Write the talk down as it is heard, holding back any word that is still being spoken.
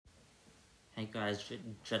Hey guys,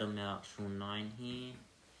 Jedamel9 here.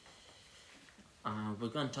 We're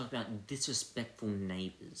going to talk about disrespectful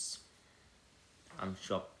neighbours. I'm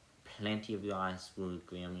sure plenty of you guys will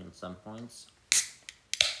agree on me on some points.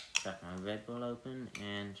 Crack my Red Bull open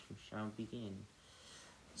and we shall begin.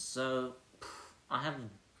 So, I have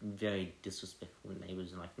very disrespectful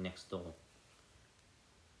neighbours like next door.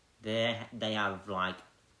 They have like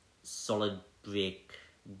solid brick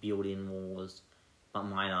built-in walls, but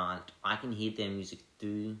mine aren't. I can hear their music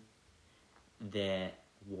through their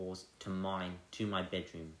walls to mine, to my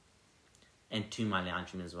bedroom, and to my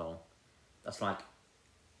lounge room as well. That's like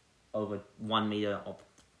over 1 meter or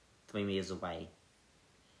 3 meters away,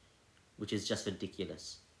 which is just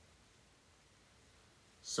ridiculous.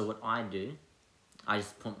 So what I do, I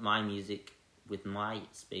just put my music with my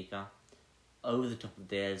speaker over the top of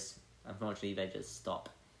theirs. Unfortunately, they just stop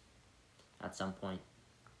at some point.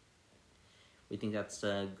 We think that's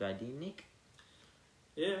a good idea, Nick?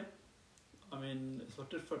 Yeah, I mean, it's a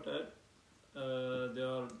tit for tat. They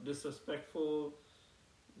are disrespectful.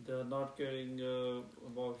 They are not caring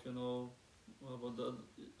about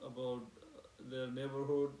about their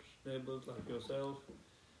neighbors like yourself,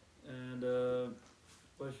 and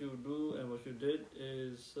what you do and what you did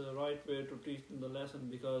is the right way to teach them the lesson,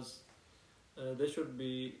 because they should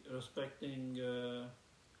be respecting your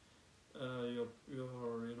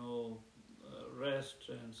rest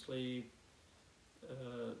and sleep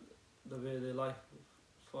the way they like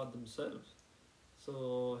for themselves.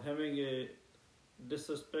 So having a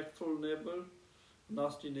disrespectful neighbor,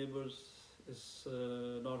 nasty neighbors is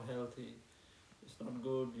not healthy. It's not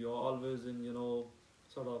good. You're always in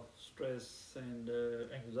sort of stress and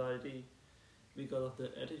anxiety because of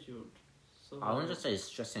their attitude. So I wouldn't just say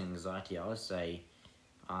stress and anxiety. I would say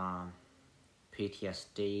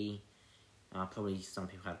PTSD. Probably some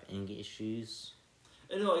people have anger issues.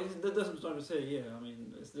 No, that's what I'm trying to say. Yeah, I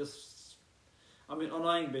mean, it's just,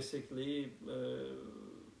 annoying basically,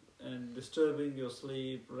 and disturbing your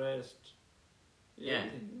sleep, rest. Yeah.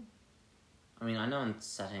 Everything. I mean, I know on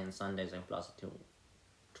Saturday and Sundays I class till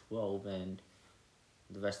 12, and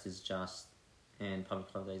the rest is just, and public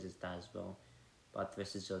holidays is that as well, but the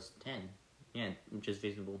rest is just 10. Yeah, which is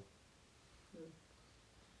reasonable.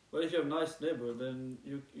 But if you have a nice neighbor, then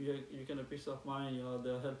you can have peace of mind.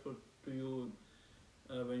 They're helpful to you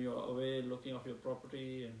when you're away looking after your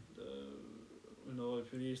property, and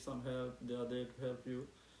if you need some help, they are there to help you,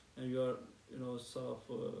 and you are sort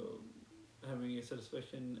of having a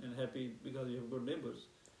satisfaction and happy because you have good neighbors,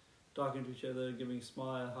 talking to each other, giving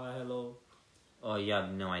smile, hi, hello. Oh, you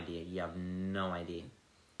have no idea. You have no idea.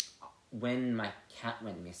 When my cat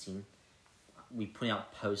went missing, we put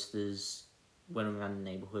out posters, went around the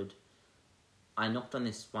neighborhood. I knocked on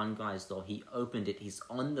this one guy's door. He opened it. He's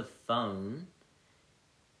on the phone.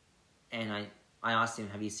 And I asked him,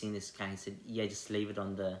 have you seen this cat? He said, yeah, just leave it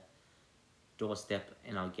on the doorstep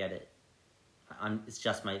and I'll get it. I'm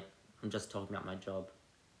just talking about my job.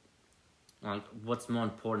 Like, what's more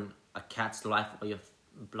important, a cat's life or your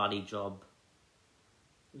bloody job?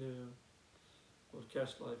 Yeah, or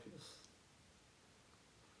cat's life, yes.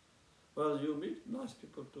 Well, you meet nice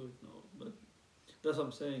people too, but that's what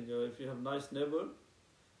I'm saying. If you have a nice neighbor,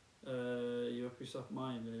 you have peace of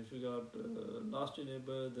mind. And if you got a nasty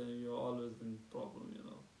neighbor, then you're always in problem,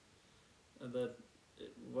 And that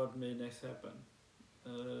what may next happen.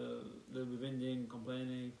 They'll be whinging,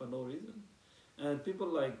 complaining for no reason. And people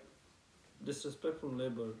like disrespectful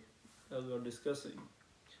neighbor, as we are discussing,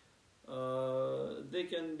 they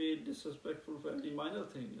can be disrespectful for any minor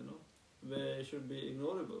thing, where it should be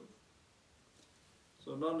ignorable.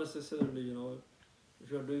 So not necessarily, if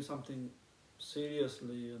you're doing something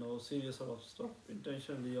seriously, serious sort of stuff,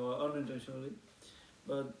 intentionally or unintentionally,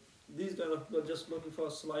 but these kind of people are just looking for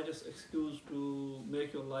slightest excuse to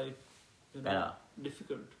make your life, better.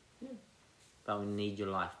 Difficult. Yeah. But we need your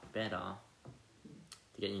life better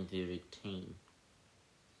to get into your routine.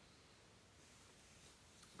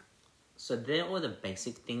 So there are the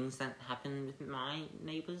basic things that happen with my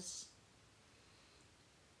neighbours.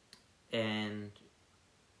 And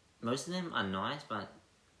most of them are nice, but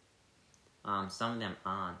some of them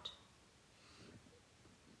aren't.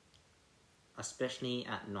 Especially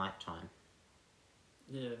at night time.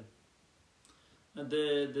 Yeah. And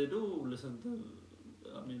they do listen to,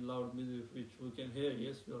 loud music, which we can hear.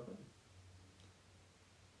 Yes, you're right.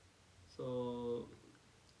 So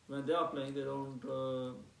when they are playing, they don't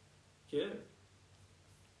care.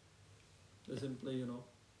 They simply,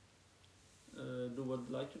 do what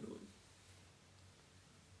they like to do.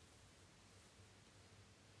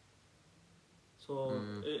 So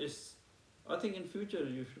it's. I think in future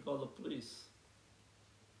you should call the police.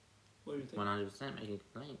 What do you think? 100% make a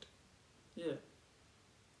complaint. Yeah.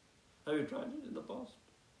 Have you tried it in the past?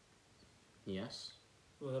 Yes.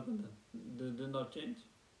 What happened then? Did not change?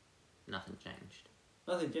 Nothing changed.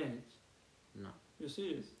 Nothing changed? No. You're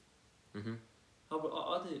serious? Mm-hmm. How about,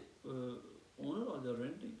 are they owner or they're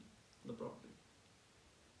renting the property?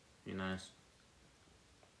 Who knows?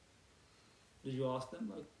 Did you ask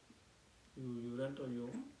them like you rent or you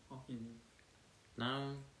own?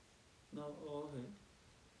 No. No, oh, okay.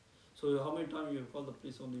 So how many times you have called the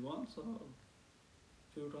police? Only once or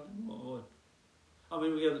few times or what? I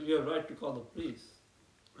mean, you have right to call the police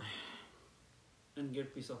and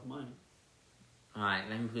get peace of mind. Alright,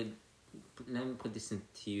 let me put this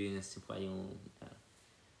into you in a simple way.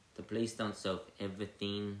 The police don't solve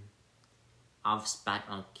everything. I've spat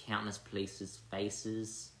on countless police's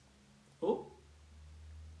faces. Who?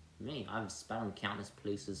 Me, I've spat on countless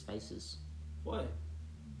police's faces. Why?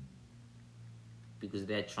 Because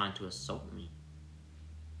they're trying to assault me.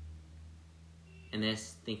 And they're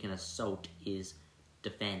thinking assault is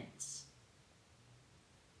defense.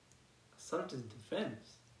 Assault is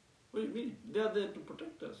defense. What do you mean? They are there to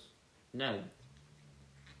protect us. No.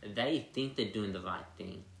 They think they're doing the right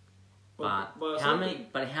thing. But how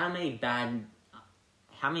many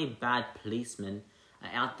bad policemen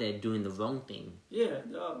are out there doing the wrong thing? Yeah,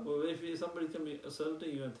 well, if somebody can be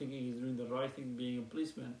assaulting you and thinking he's doing the right thing, being a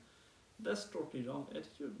policeman, that's totally wrong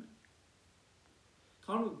attitude, man.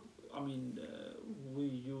 Can't we, I mean,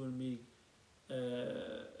 you and me,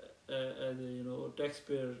 as a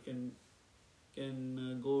taxpayer, can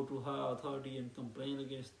go to higher authority and complain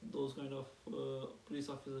against those kind of police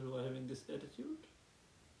officers who are having this attitude?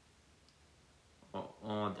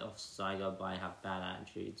 Or the officers I go by have bad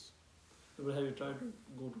attitudes. But have you tried to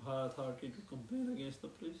go to higher authority to complain against the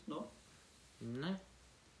police? No? No.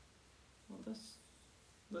 Well,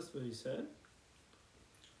 that's very sad.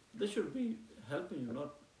 They should be helping you,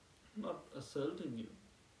 not assaulting you.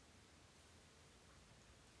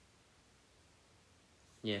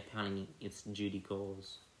 Yeah, apparently it's duty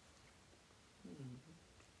calls.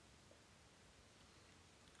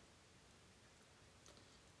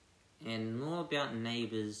 And more about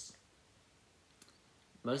neighbours.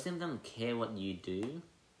 Most of them don't care what you do.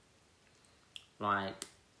 Like,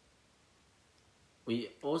 we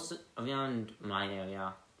also, around my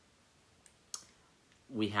area,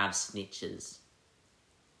 we have snitches.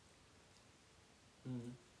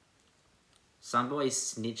 Some boys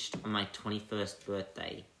snitched on my 21st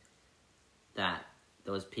birthday that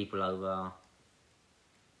there was people over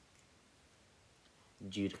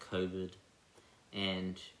due to COVID,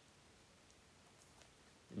 and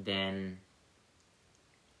then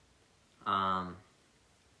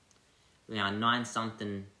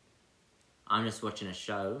 9-something, I'm just watching a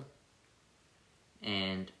show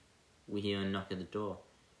and we hear a knock at the door.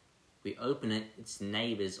 We open it, it's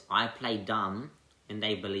neighbours. I play dumb and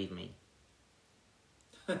they believe me.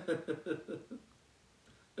 That's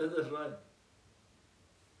right.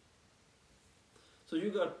 So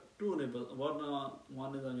you got two neighbors.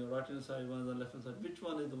 One is on your right hand side, one is on the left hand side. Which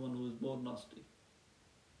one is the one who is more nasty?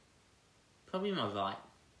 Probably my right.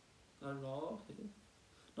 I don't know. Okay.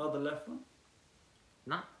 Not the left one?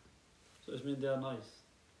 No. So it means they are nice.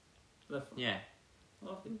 Left one? Yeah.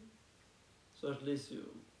 Okay. So at least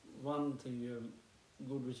one thing you have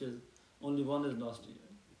good, which is only one is nasty,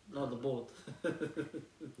 not the both.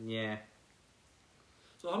 Yeah.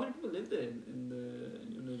 So how many people live there in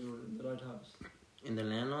your neighborhood, in the right house? In the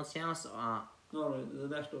landlord's house? No, the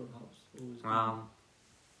next door house. Who is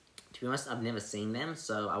To be honest, I've never seen them,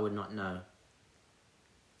 so I would not know.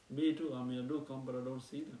 Me too. I mean, I do come, but I don't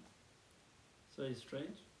see them. So it's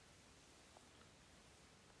strange.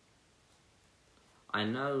 I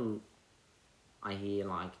know I hear,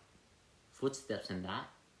 like, footsteps and that.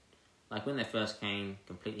 Like, when they first came,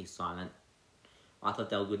 completely silent. I thought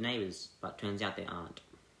they were good neighbours, but turns out they aren't.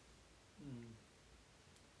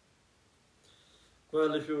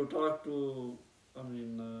 Well, if you talk to,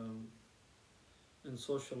 in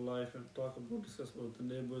social life and discuss about the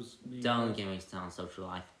neighbours being... Don't get me started on social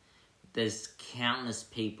life. There's countless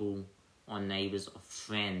people or neighbours or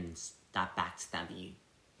friends that backstab you.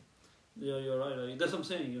 Yeah, you're right. That's what I'm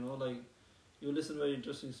saying, like, you listen to very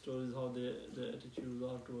interesting stories, how their attitudes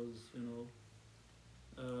are towards,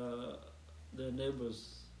 their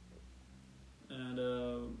neighbours. And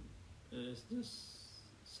it's just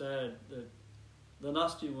sad that the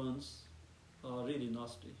nasty ones are really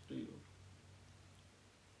nasty to you.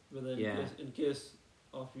 Whether in case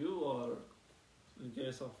of you or in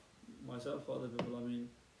case of myself or other people,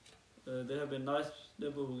 they have been nice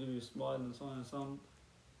neighbors who give you a smile and so on, and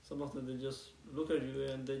some of them, they just look at you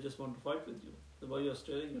and they just want to fight with you. That's why you're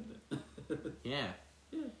staring at them. Yeah.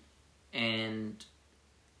 Yeah. And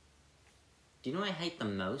do you know what I hate the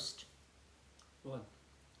most? What?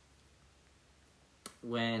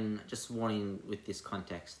 When, just warning with this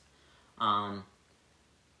context.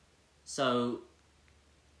 So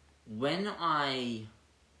when I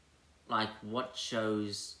watch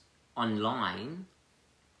shows online,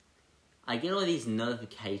 I get all these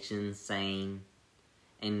notifications saying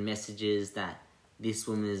and messages that this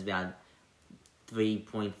woman is about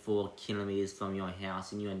 3.4 kilometers from your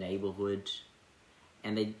house in your neighborhood,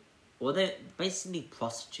 and they're basically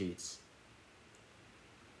prostitutes,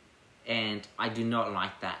 and I do not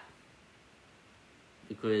like that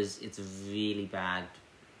because it's really bad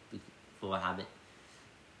for a habit.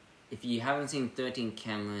 If you haven't seen 13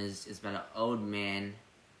 Cameras, it's about an old man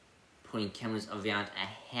putting cameras around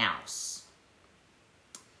a house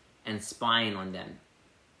and spying on them.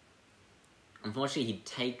 Unfortunately, he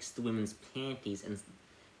takes the women's panties and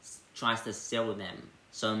tries to sell them.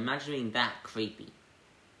 So imagine that creepy.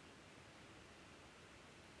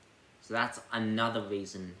 So that's another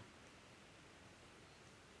reason.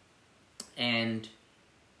 And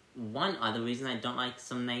one other reason I don't like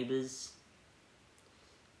some neighbors,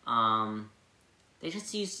 they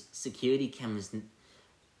just use security cameras,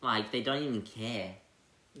 like they don't even care.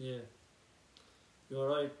 Yeah, you're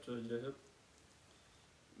right, Jacob.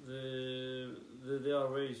 They are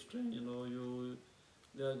very strange. You know,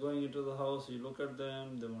 they are going into the house. You look at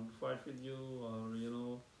them. They want to fight with you, or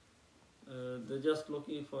they're just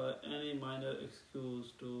looking for any minor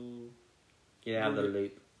excuse to Get out of the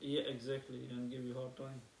loop. Yeah, exactly, and give you a hard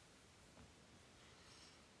time.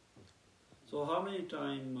 So how many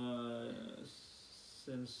time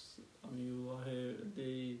since you are here,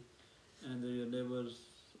 they and your neighbors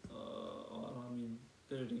are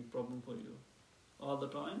creating problem for you? All the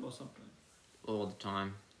time or sometimes? All the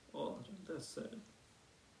time. All the time. That's sad.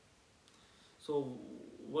 So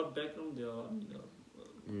what background they are?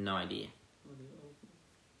 No idea.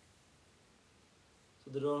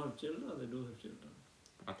 So they don't have children, or they do have children?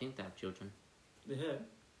 I think they have children. They have?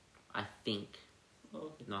 I think.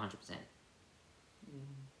 Okay. Not 100%.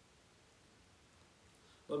 Mm-hmm.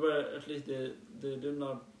 But at least they did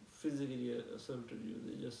not physically assaulted you.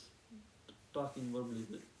 They just talking verbally.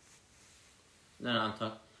 No, I'm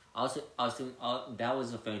talking. That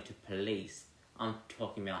was referring to police. I'm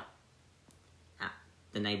talking about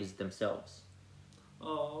the neighbors themselves.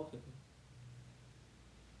 Oh, okay.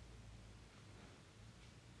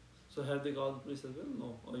 So have they called the police as well?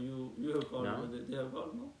 No. Or you have called? No. They have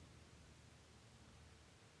called? No.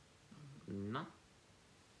 No.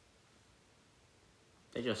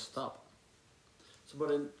 They just stop. So,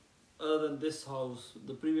 but other than this house,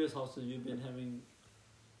 the previous houses you've been having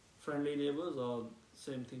friendly neighbors, or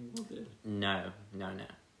same thing was there? No.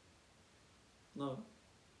 No.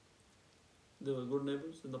 They were good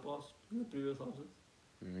neighbors in the past, in the previous houses?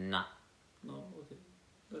 No. No, okay.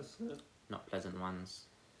 That's sad. Not pleasant ones.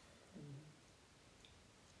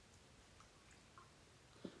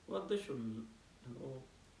 Well, they should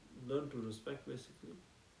learn to respect, basically.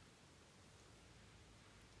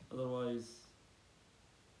 Otherwise,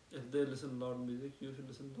 if they listen to loud music, you should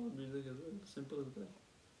listen to loud music as well. Simple as that.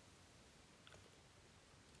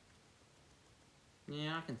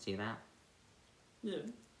 Yeah, I can see that. Yeah.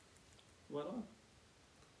 Why not?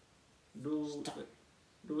 Do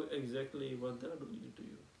exactly what they're doing to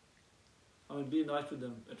you. I mean, be nice to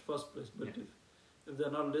them at first place, but Yeah. if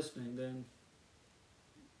they're not listening, then...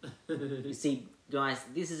 You see, guys,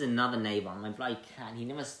 this is another neighbor, my bloody cat. He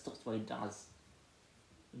never stops what he does.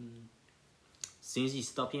 As soon as you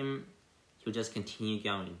stop him, he'll just continue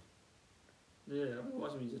going. Yeah, I mean,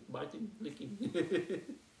 watch me just biting, licking.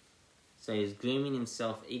 So he's grooming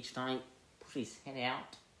himself each time, put his head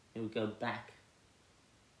out, he'll go back.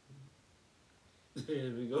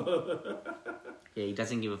 There we go. Yeah, he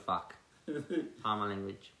doesn't give a fuck. Pardon my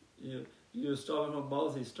language. You stop him from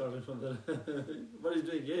mouth, he's starting from the... What is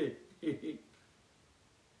he doing? Yeah.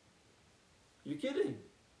 You kidding?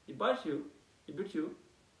 He bites you. He bit you.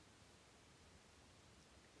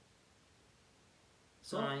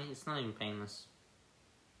 So, No, it's not even painless.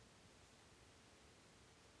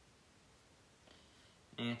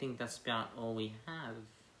 And I think that's about all we have.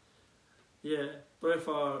 yeah, pray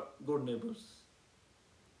for good neighbors.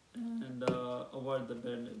 And avoid the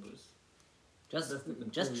bad neighbors.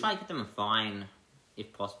 Just try to get them a fine,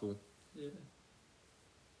 if possible. Yeah.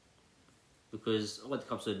 Because what the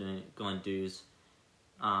cops are going to do is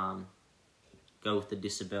go with the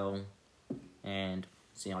disability and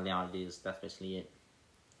see how loud it is. That's basically it.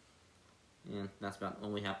 And that's about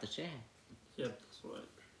all we have to share. Yep, that's right.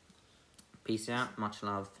 Peace out. Much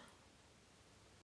love.